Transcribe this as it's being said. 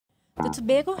The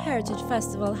Tobago Heritage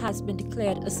Festival has been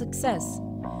declared a success.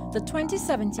 The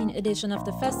 2017 edition of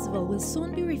the festival will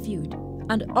soon be reviewed,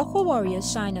 and Aqua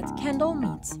Warriors shine at Kendall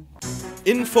Meets.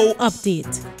 Info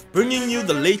Update, bringing you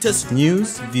the latest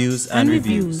news, views, and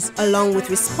reviews, along with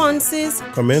responses,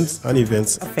 comments, and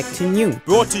events affecting you.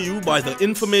 brought to you by the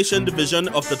Information Division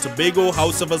of the Tobago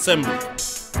House of Assembly.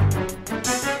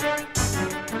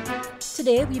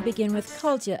 Today we begin with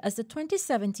culture, as the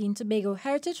 2017 Tobago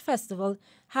Heritage Festival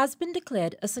has been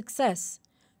declared a success.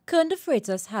 Kern de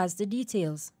Freitas has the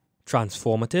details.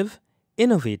 Transformative,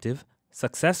 innovative,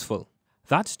 successful.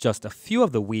 That's just a few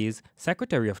of the ways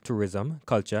Secretary of Tourism,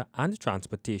 Culture and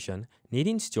Transportation,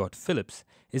 Nadine Stewart Phillips,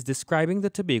 is describing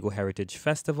the Tobago Heritage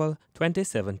Festival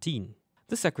 2017.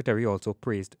 The Secretary also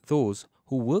praised those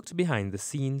who worked behind the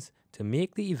scenes to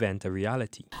make the event a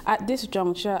reality. At this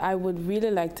juncture, I would really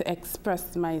like to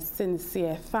express my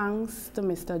sincere thanks to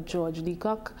Mr. George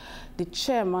Leacock, the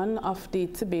chairman of the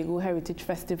Tobago Heritage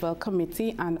Festival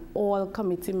Committee, and all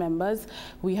committee members.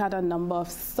 We had a number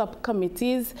of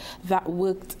subcommittees that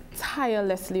worked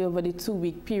tirelessly over the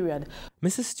 2-week period.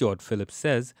 Mrs. Stewart Phillips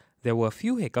says there were a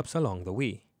few hiccups along the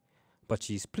way, but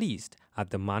she's pleased at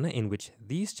the manner in which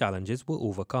these challenges were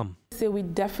overcome. So we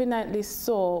definitely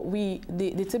saw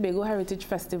the Tobago Heritage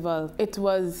Festival, it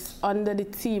was under the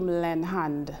team Len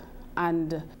Hand,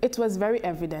 and it was very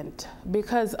evident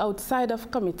because outside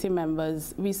of committee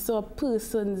members, we saw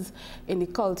persons in the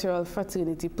cultural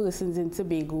fraternity, persons in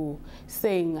Tobago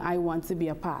saying, I want to be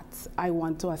a part, I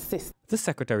want to assist. The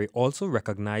Secretary also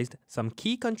recognized some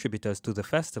key contributors to the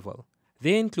festival.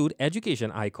 They include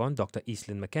education icon Dr.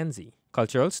 Eastland Mackenzie,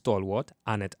 cultural stalwart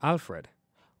Annette Alfred,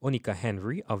 Onika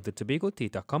Henry of the Tobago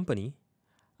Theatre Company,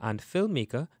 and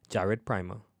filmmaker Jared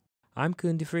Primer. I'm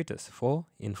Kern de Freitas for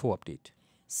Info Update.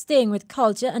 Staying with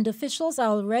culture, and officials are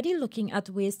already looking at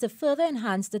ways to further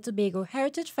enhance the Tobago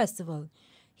Heritage Festival.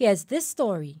 Here's this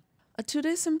story. A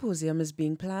 2-day symposium is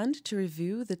being planned to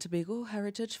review the Tobago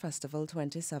Heritage Festival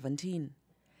 2017.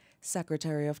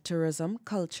 Secretary of Tourism,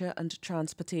 Culture and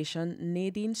Transportation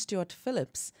Nadine Stewart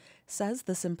Phillips says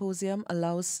the symposium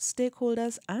allows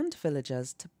stakeholders and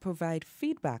villagers to provide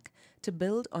feedback to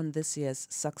build on this year's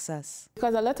success.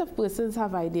 Because a lot of persons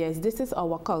have ideas, this is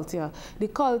our culture. The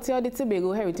culture of the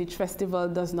Tobago Heritage Festival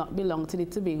does not belong to the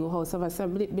Tobago House of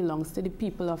Assembly, it belongs to the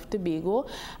people of Tobago,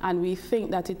 and we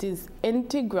think that it is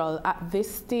integral at this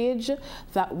stage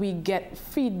that we get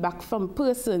feedback from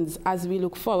persons as we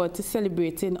look forward to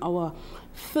celebrating our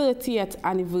 30th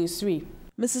anniversary.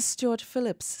 Mrs. Stewart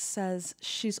Phillips says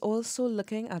she's also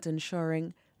looking at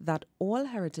ensuring that all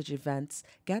heritage events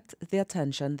get the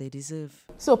attention they deserve.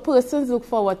 So persons look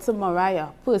forward to Mariah,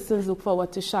 persons look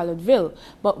forward to Charlottesville,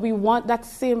 but we want that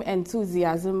same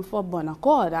enthusiasm for Bon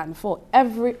Accord and for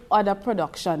every other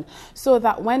production, so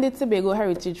that when the Tobago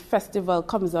Heritage Festival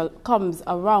comes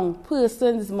around,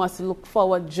 persons must look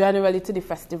forward generally to the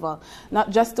festival,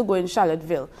 not just to go in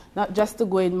Charlottesville, not just to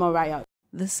go in Mariah.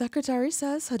 The Secretary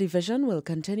says her division will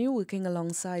continue working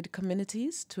alongside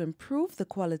communities to improve the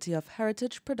quality of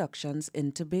heritage productions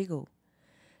in Tobago.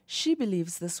 She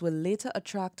believes this will later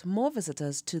attract more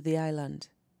visitors to the island.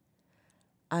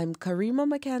 I'm Karima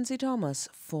Mackenzie Thomas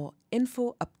for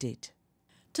Info Update.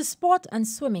 To sport and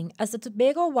swimming, as the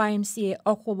Tobago YMCA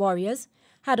Aqua Warriors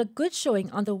had a good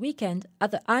showing on the weekend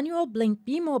at the annual Blink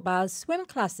B Mobile Swim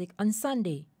Classic on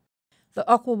Sunday. The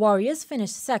Aqua Warriors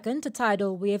finished second to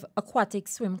Tidal Wave Aquatic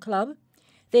Swim Club.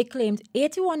 They claimed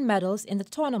 81 medals in the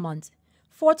tournament,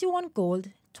 41 gold,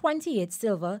 28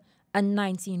 silver, and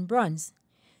 19 bronze.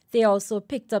 They also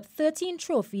picked up 13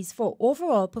 trophies for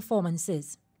overall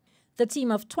performances. The team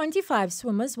of 25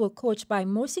 swimmers were coached by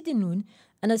Mosi Dinoon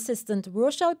and assistant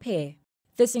Rochelle Pear.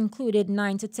 This included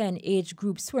 9 to 10 age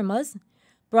group swimmers,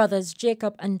 brothers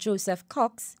Jacob and Joseph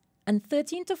Cox, and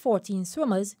 13 to 14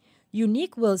 swimmers,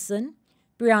 Unique Wilson,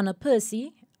 Brianna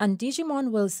Percy, and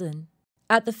Digimon Wilson.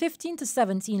 At the 15 to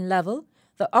 17 level,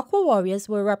 the Aqua Warriors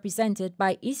were represented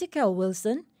by Ezekiel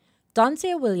Wilson,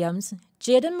 Dante Williams,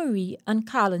 Jaden Marie, and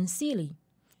Carlin Seeley.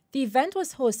 The event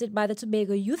was hosted by the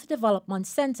Tobago Youth Development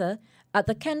Center at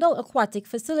the Kendall Aquatic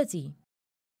Facility.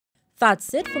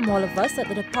 That's it from all of us at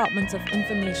the Department of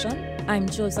Information. I'm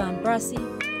Josanne Brassi,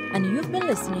 and you've been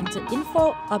listening to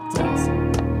Info Updates.